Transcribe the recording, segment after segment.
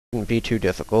Shouldn't be too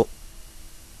difficult.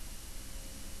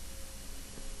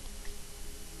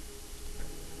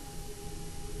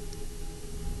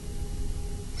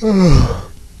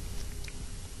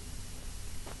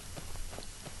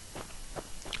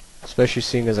 Especially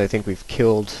seeing as I think we've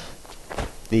killed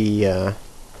the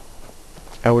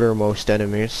outermost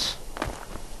enemies.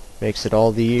 Makes it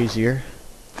all the easier.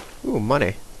 Ooh,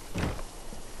 money.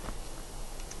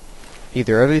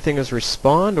 Either everything has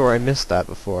respawned or I missed that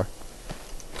before.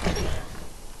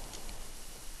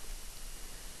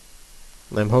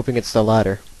 I'm hoping it's the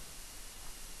latter.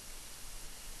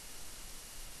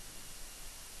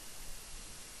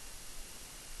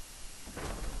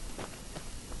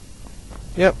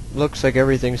 Yep, looks like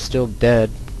everything's still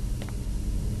dead.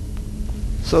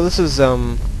 So this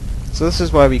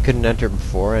is why we couldn't enter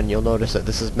before, and you'll notice that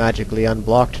this is magically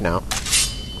unblocked now.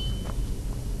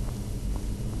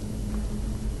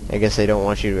 I guess they don't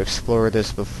want you to explore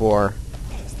this before.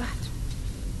 What's that?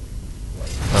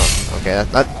 Oh, okay,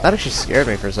 that actually scared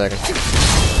me for a second.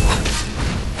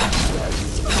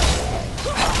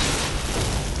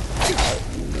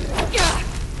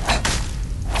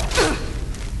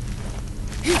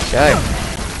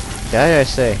 Die, I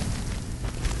say.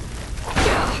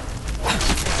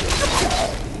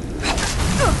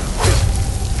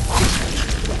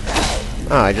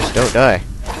 Oh, I just don't die.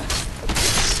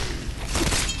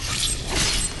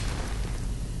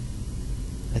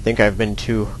 I think I've been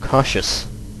too cautious.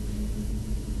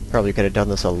 Probably could have done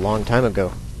this a long time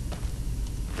ago.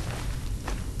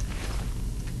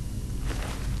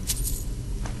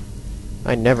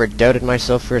 I never doubted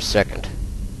myself for a second.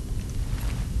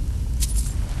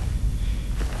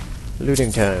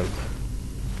 Looting time.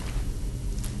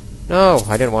 No,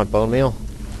 I didn't want bone meal.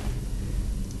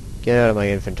 Get out of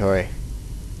my inventory.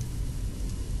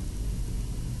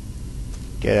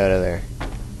 Get out of there.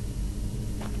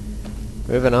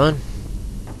 Moving on.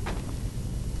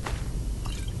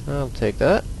 I'll take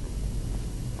that.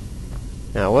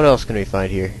 Now, what else can we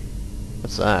find here?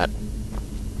 What's that?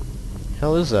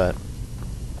 Hell is that?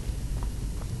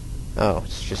 Oh,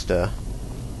 it's just a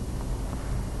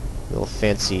little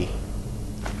fancy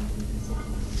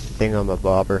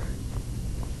thingamabobber.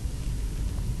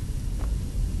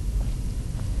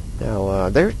 Now,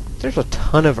 there's a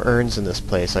ton of urns in this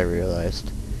place, I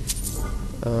realized.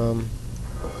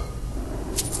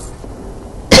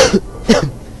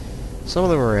 Some of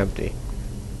them are empty.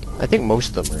 I think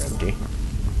most of them are empty.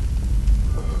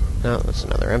 No, that's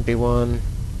another empty one.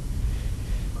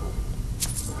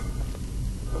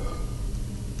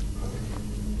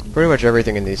 Pretty much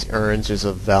everything in these urns is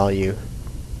of value.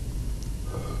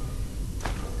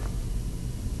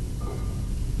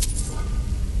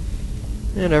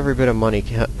 And every bit of money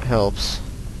helps.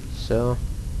 So,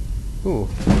 ooh,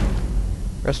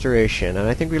 restoration, and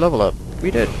I think we level up.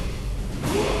 We did.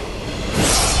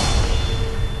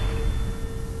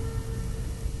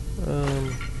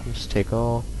 Just take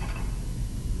all.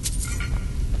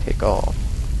 Take all.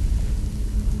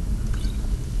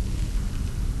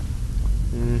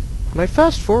 Might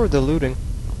fast forward the looting.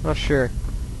 Not sure.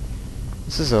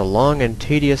 This is a long and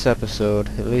tedious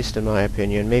episode, at least in my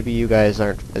opinion. Maybe you guys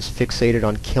aren't as fixated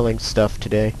on killing stuff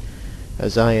today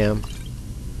as I am.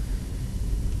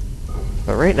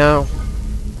 But right now,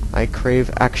 I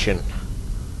crave action.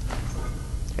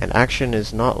 And action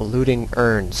is not looting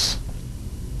urns.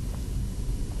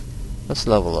 Let's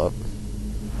level up.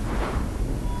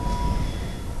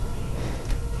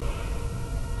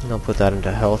 And I'll put that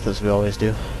into health as we always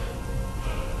do.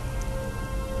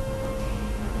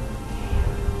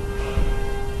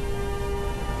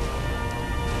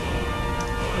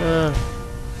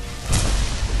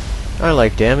 I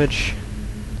like damage.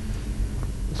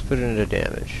 Let's put it into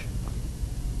damage.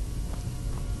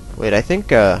 Wait, I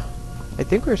think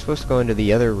we're supposed to go into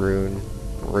the other room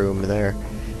there.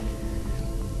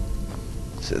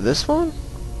 Is it this one?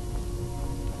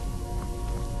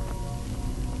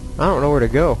 I don't know where to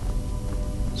go.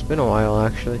 It's been a while,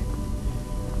 actually.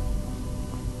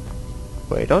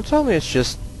 Wait, don't tell me it's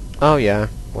just... Oh, yeah.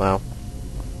 Wow.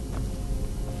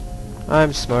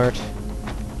 I'm smart.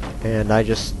 And I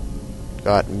just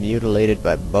got mutilated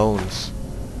by bones.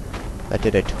 That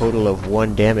did a total of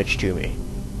 1 damage to me.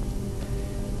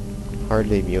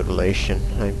 Hardly mutilation.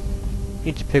 I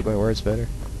need to pick my words better.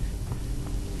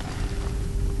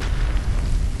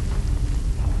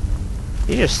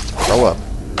 You just throw a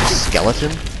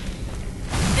skeleton?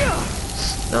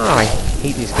 No, I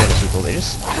hate these kind of people. They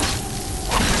just...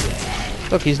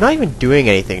 Look, he's not even doing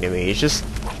anything to me. He's just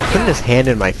putting his hand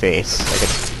in my face like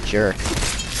a jerk.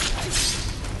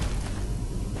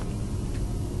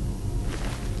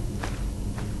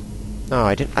 No,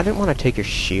 I didn't want to take your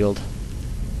shield.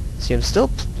 See, I'm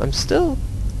still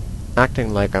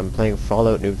acting like I'm playing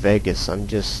Fallout New Vegas. I'm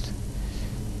just...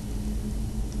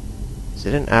 Is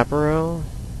it an Aparo?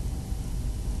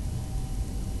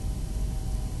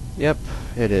 Yep,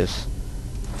 it is.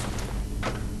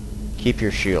 Keep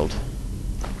your shield.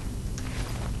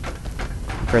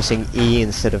 Pressing E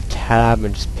instead of tab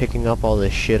and just picking up all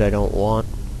this shit I don't want.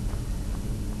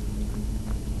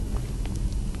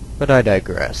 But I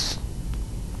digress.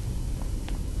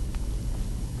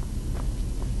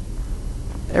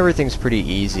 Everything's pretty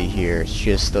easy here. It's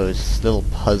just those little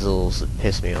puzzles that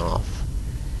piss me off.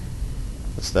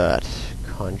 What's that?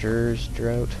 Conjurer's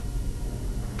Drought?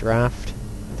 Draft?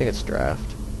 I think it's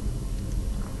Draft.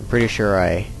 I'm pretty sure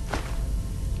I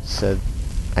said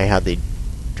I had the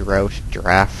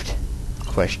draft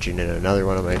question in another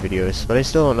one of my videos, but I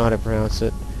still don't know how to pronounce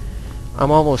it. I'm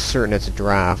almost certain it's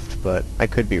draft, but I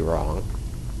could be wrong.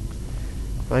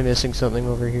 Am I missing something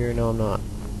over here? No, I'm not.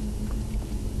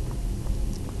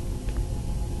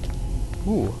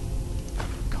 Ooh.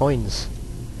 Coins.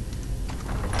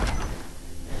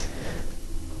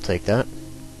 I'll take that.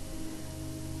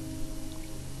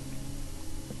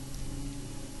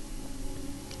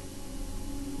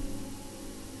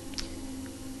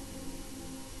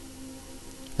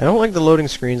 I don't like the loading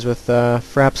screens with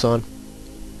fraps on.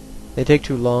 They take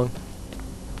too long.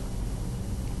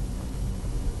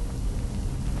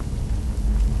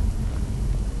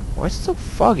 Why is it so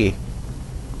foggy?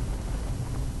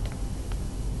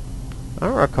 I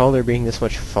don't recall there being this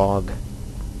much fog.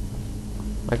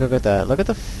 Like, look at that. Look at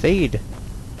the fade.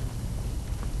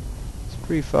 It's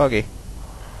pretty foggy.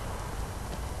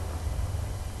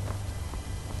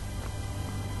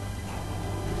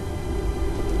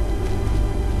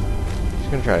 He's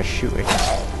gonna try to shoot me.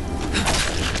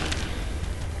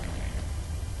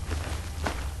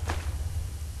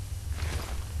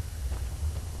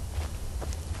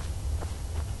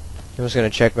 I'm just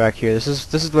gonna check back here. This is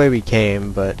the way we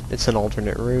came, but it's an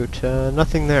alternate route.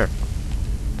 Nothing there.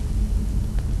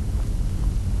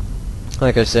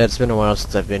 Like I said, it's been a while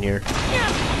since I've been here.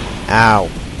 Ow!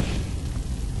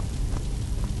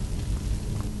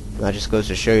 That just goes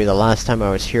to show you the last time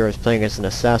I was here I was playing as an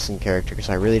assassin character,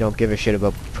 because I really don't give a shit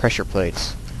about pressure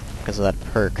plates because of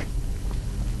that perk.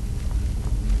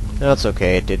 That's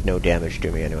okay, it did no damage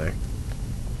to me anyway.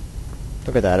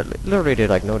 Look at that, it literally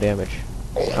did like no damage.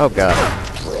 Oh god.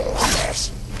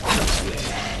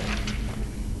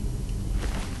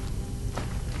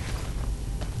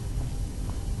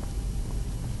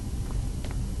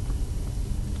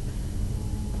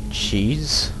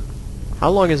 Cheese? How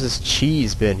long has this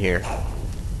cheese been here?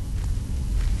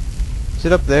 Is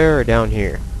it up there or down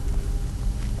here?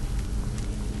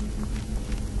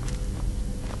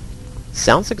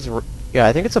 Sounds like it's... yeah,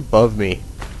 I think it's above me.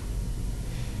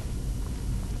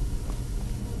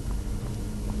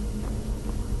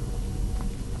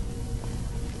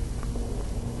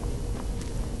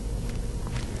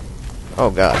 Oh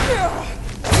god.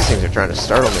 These things are trying to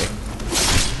startle me.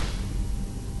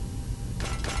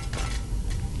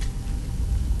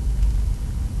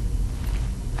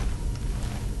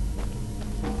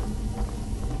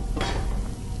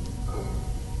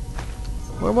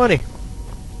 More money.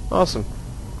 Awesome.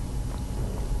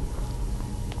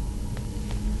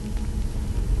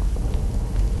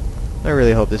 I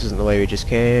really hope this isn't the way we just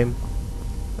came.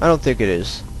 I don't think it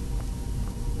is.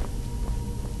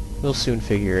 We'll soon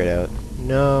figure it out.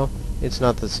 No, it's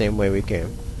not the same way we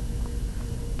came.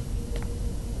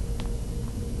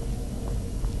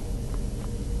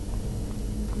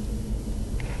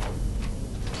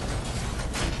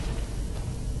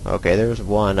 Okay, there's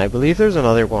one. I believe there's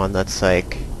another one that's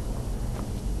like...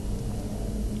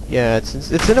 yeah,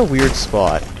 it's in a weird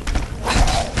spot.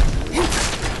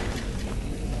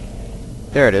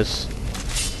 There it is.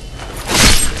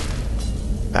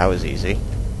 That was easy.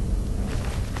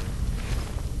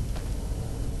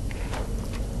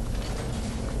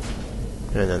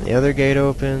 And then the other gate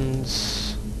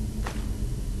opens.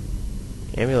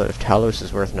 Amulet of Talos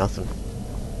is worth nothing.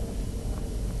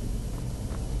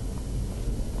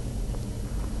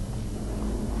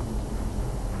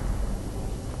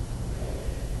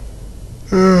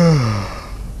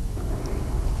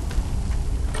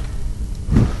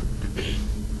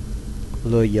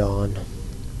 Le yawn.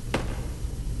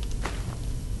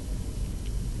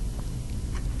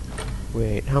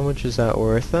 Wait, how much is that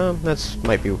worth?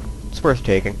 It's worth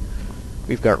taking.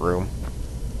 We've got room.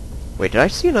 Wait, did I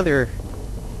see another...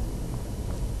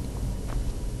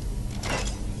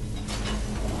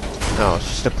 no, it's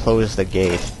just to close the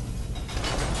gate.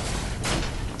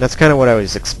 That's kind of what I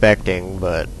was expecting,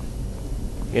 but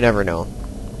you never know.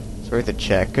 So worth a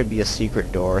check. Could be a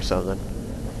secret door or something.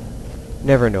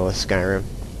 Never know with Skyrim.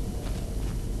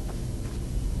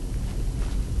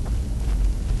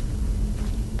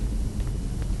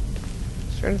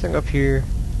 Is there anything up here?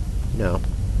 No.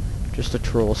 Just a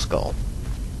troll skull.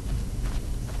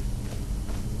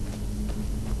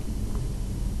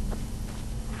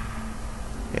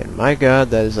 And my god,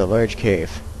 that is a large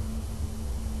cave.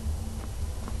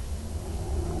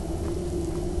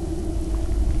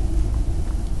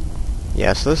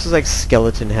 Yeah, so this is like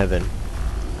skeleton heaven.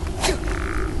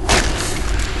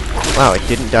 Wow, it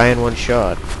didn't die in one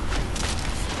shot.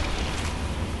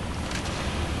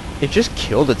 It just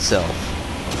killed itself.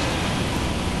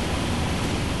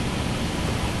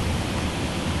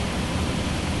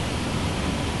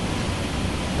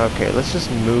 Okay, let's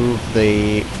just move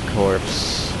the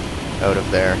corpse out of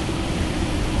there.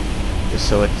 Just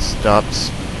so it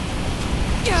stops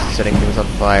setting things on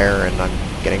fire and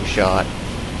I'm getting shot.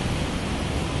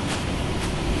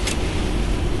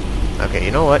 Okay,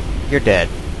 you know what? You're dead.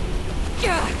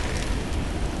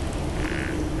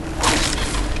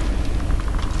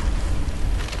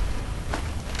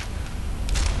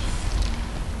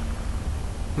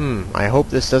 I hope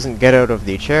this doesn't get out of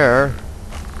the chair.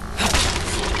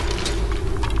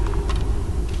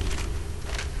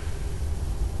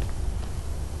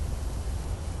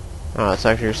 Oh, it's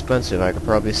actually expensive. I could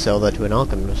probably sell that to an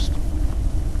alchemist.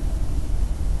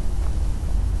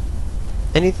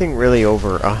 Anything really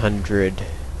over 100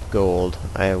 gold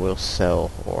I will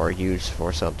sell or use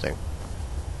for something.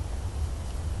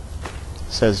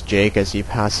 Says Jake as he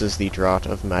passes the draught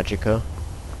of magicka.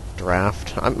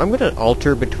 Draft. I'm gonna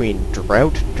alter between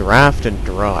drought, draft, and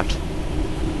draught.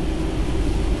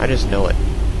 I just know it.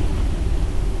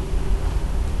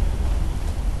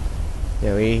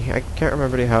 Yeah, I can't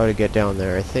remember how to get down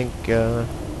there. I think, can't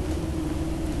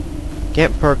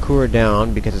parkour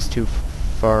down because it's too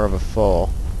far of a fall.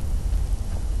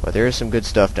 But there is some good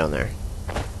stuff down there.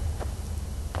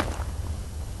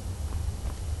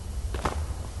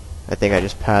 I think I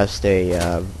just passed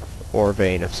a, ore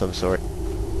vein of some sort.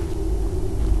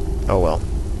 Oh well.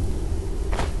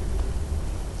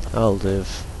 I'll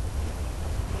live.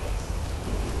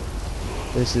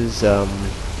 This is,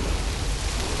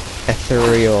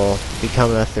 ethereal.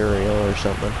 Become ethereal or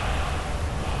something.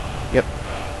 Yep.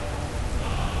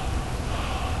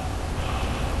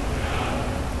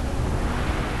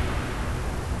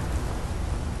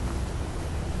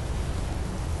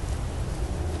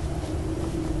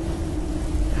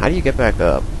 How do you get back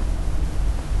up?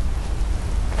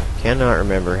 Cannot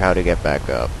remember how to get back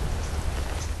up.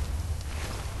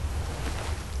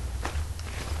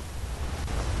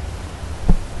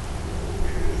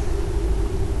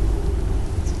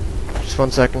 Just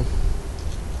 1 second.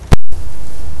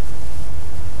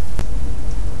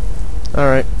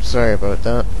 Alright, sorry about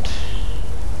that.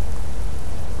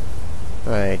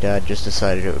 My dad just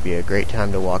decided it would be a great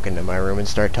time to walk into my room and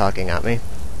start talking at me.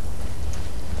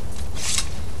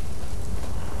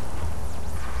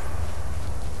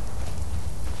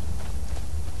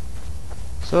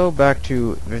 So, back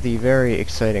to the very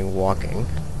exciting walking.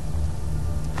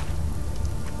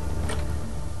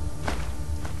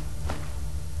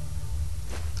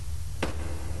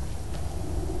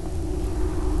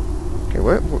 Okay,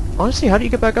 honestly, how do you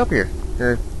get back up here?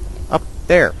 You're up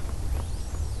there.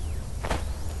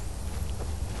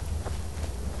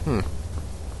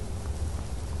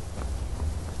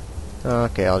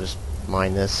 Okay, I'll just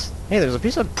mine this. Hey, there's a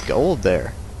piece of gold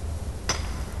there.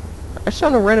 I just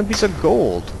found a random piece of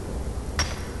gold.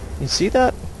 You see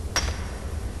that?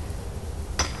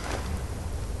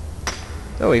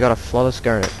 Oh, we got a flawless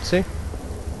garnet. See?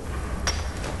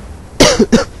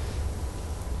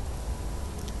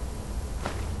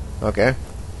 Okay.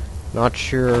 Not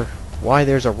sure why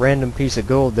there's a random piece of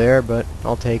gold there, but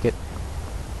I'll take it.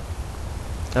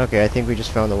 Okay, I think we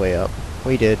just found the way up.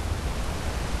 We did.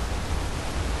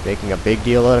 Making a big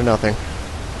deal out of nothing.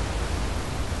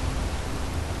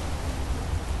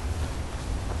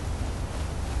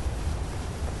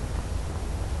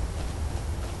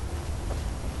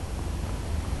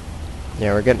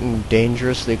 Yeah, we're getting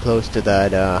dangerously close to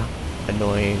that,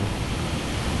 annoying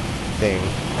thing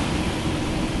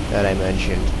that I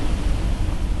mentioned.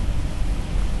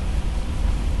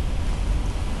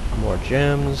 More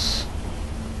gems.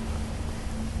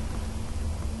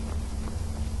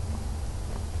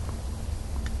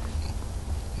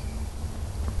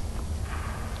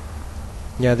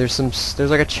 Yeah, there's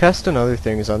like a chest and other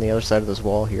things on the other side of this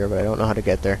wall here, but I don't know how to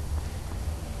get there.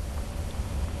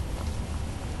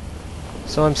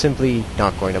 So I'm simply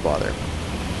not going to bother.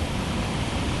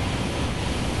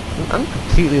 I'm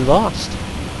completely lost.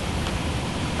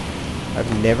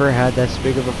 I've never had that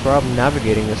big of a problem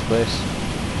navigating this place.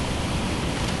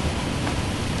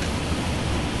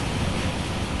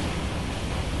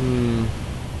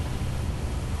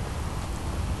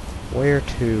 Where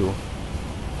to?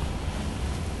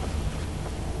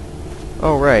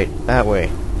 Oh, right, that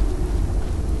way.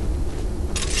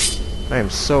 I am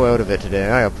so out of it today,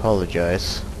 I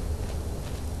apologize.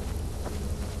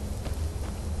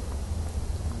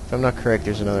 If I'm not correct,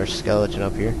 there's another skeleton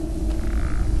up here.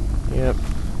 Yep.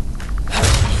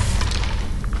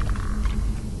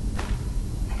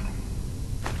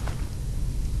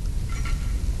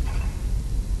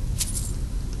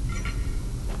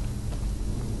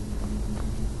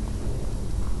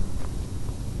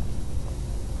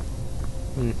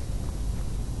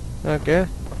 Okay.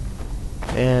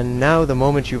 And now the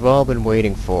moment you've all been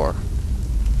waiting for.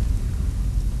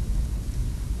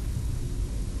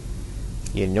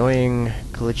 The annoying,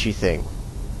 glitchy thing.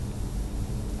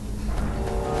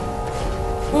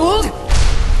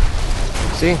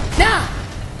 See?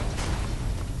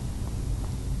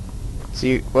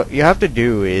 See, what you have to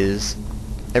do is,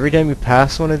 every time you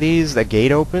pass one of these, the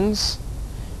gate opens,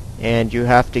 and you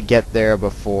have to get there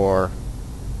before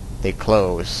they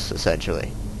close,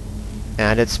 essentially.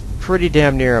 And it's pretty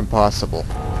damn near impossible.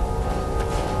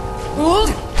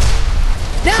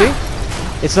 See?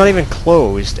 It's not even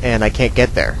closed, and I can't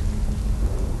get there.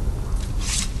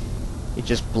 It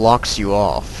just blocks you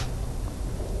off.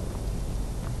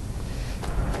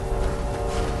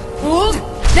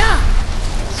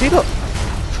 See, look.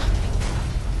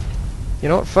 You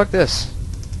know what? Fuck this.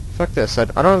 Fuck this. I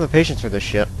don't have the patience for this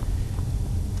shit.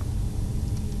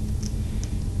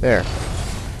 There.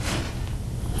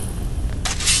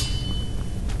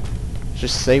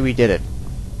 Just say we did it.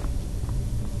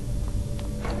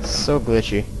 So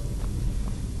glitchy.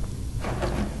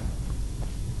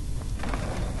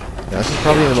 Now, this is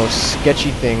probably the most sketchy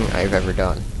thing I've ever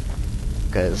done.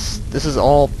 Because this is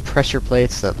all pressure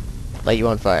plates that light you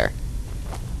on fire.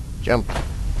 Jump.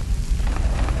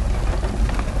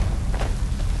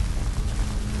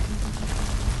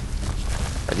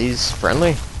 Are these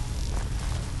friendly?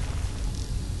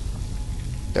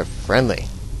 They're friendly.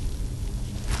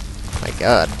 My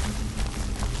god.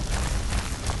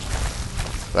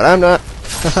 But I'm not.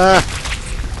 Haha.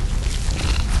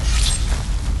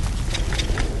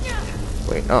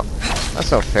 Wait, oh.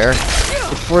 That's not fair.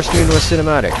 It forced me into a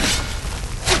cinematic.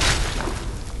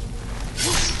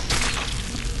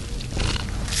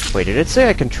 Wait, did it say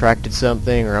I contracted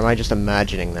something, or am I just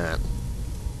imagining that?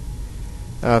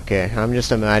 Okay, I'm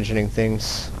just imagining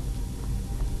things.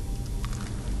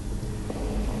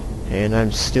 And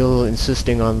I'm still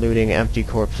insisting on looting empty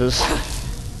corpses.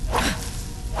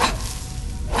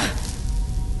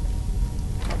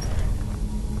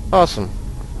 Awesome.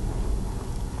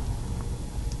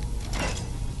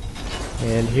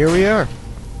 And here we are.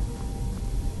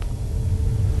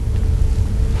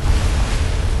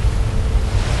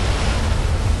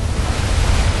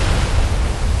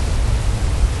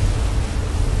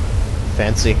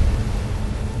 Fancy.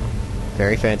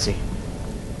 Very fancy.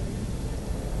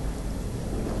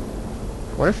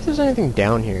 What if there's anything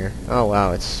down here? Oh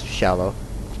wow, it's shallow.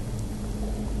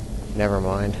 Never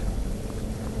mind.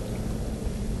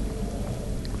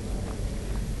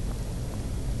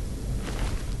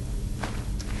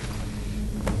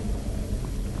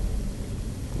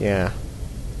 Yeah.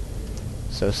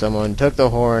 So someone took the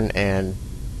horn and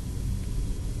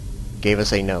gave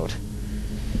us a note.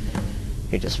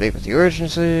 You just speak with the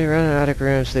urgency, run an attic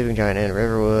room, sleeping giant in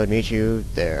Riverwood, meet you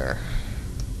there.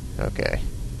 Okay.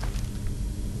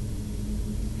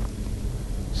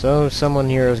 So someone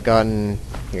here has gotten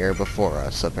here before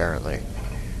us, apparently.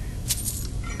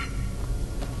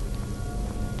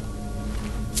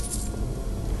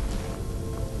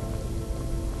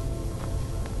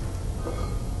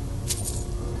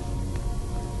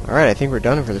 Alright, I think we're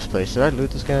done for this place. Did I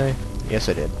loot this guy? Yes,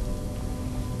 I did.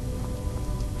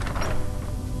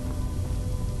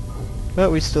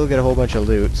 But we still get a whole bunch of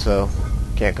loot, so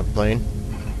can't complain.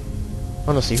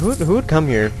 Honestly, who would come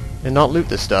here and not loot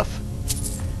this stuff?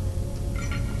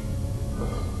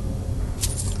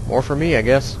 More for me, I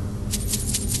guess.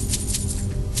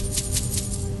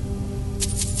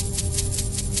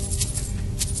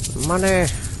 Money!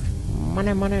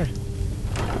 Money, money!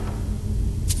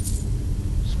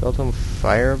 Skeleton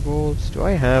firebolts? Do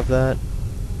I have that?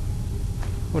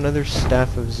 Oh, another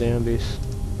staff of zombies.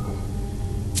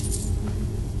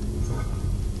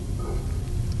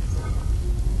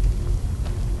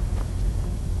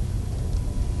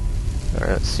 Alright,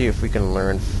 let's see if we can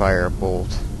learn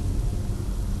firebolt.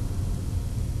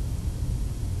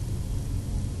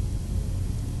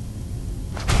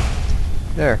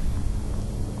 There.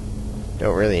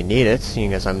 Don't really need it,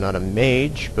 seeing as I'm not a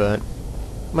mage, but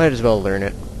might as well learn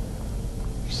it,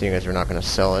 seeing as we're not going to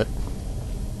sell it.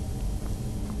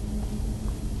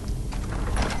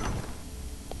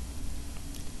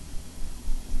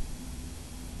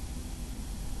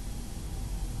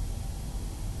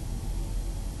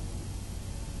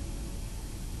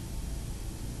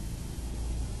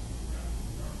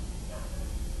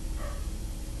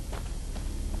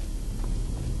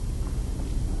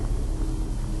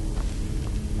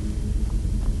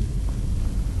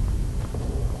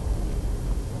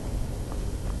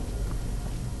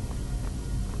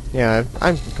 Yeah,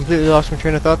 I completely lost my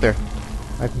train of thought there.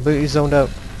 I completely zoned out.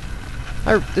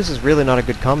 This is really not a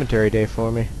good commentary day for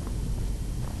me.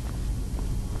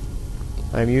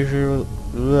 I'm usually...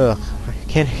 Ugh, I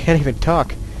can't even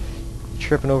talk.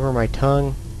 Tripping over my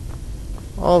tongue.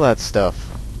 All that stuff.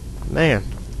 Man.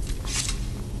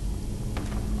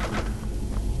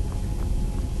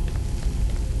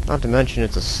 Not to mention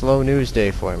it's a slow news day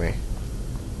for me.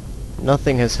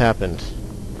 Nothing has happened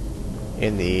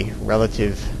in the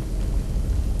relative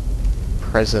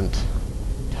present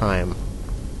time.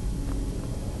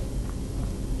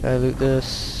 Did I loot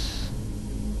this?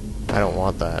 I don't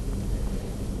want that.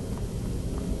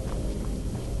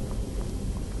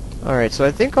 Alright, so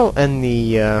I think I'll end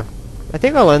the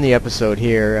episode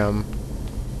here.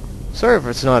 Sorry if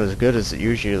it's not as good as it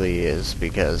usually is,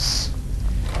 because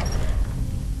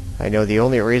I know the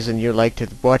only reason you like to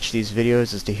watch these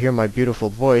videos is to hear my beautiful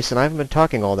voice, and I haven't been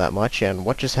talking all that much, and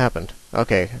what just happened?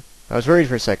 Okay, I was worried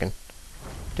for a second.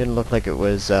 Didn't look like it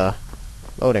was,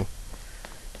 loading.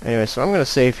 Anyway, so I'm gonna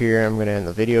save here, I'm gonna end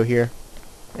the video here,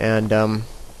 and,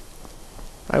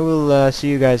 I will, see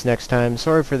you guys next time.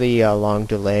 Sorry for the, long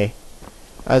delay.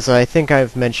 As I think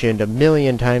I've mentioned a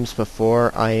million times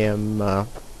before, I am,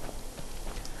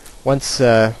 once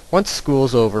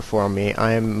school's over for me,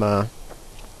 I'm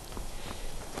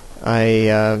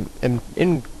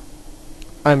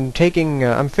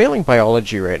failing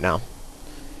biology right now.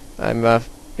 I'm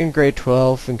in grade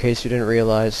 12, in case you didn't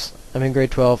realize. I'm in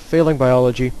grade 12, failing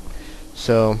biology,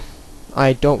 so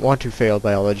I don't want to fail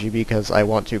biology because I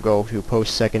want to go to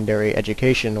post-secondary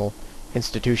educational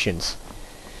institutions.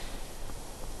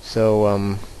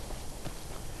 So,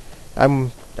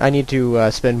 I need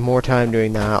to spend more time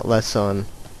doing that, less on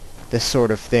this sort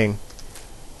of thing.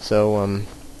 So,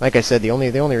 like I said, the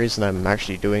only reason I'm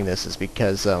actually doing this is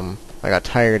because I got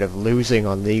tired of losing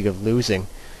on League of Losing.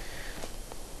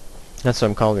 That's what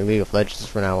I'm calling League of Legends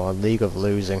for now on, League of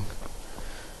Losing.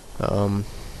 So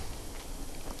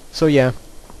yeah,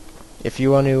 if you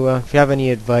want to, if you have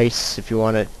any advice, if you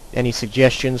want any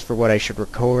suggestions for what I should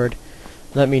record,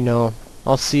 let me know.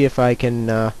 I'll see if I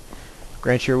can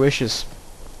grant your wishes.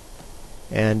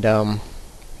 And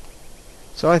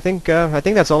so I think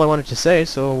that's all I wanted to say.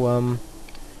 So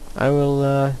I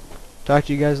will talk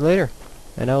to you guys later,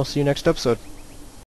 and I will see you next episode.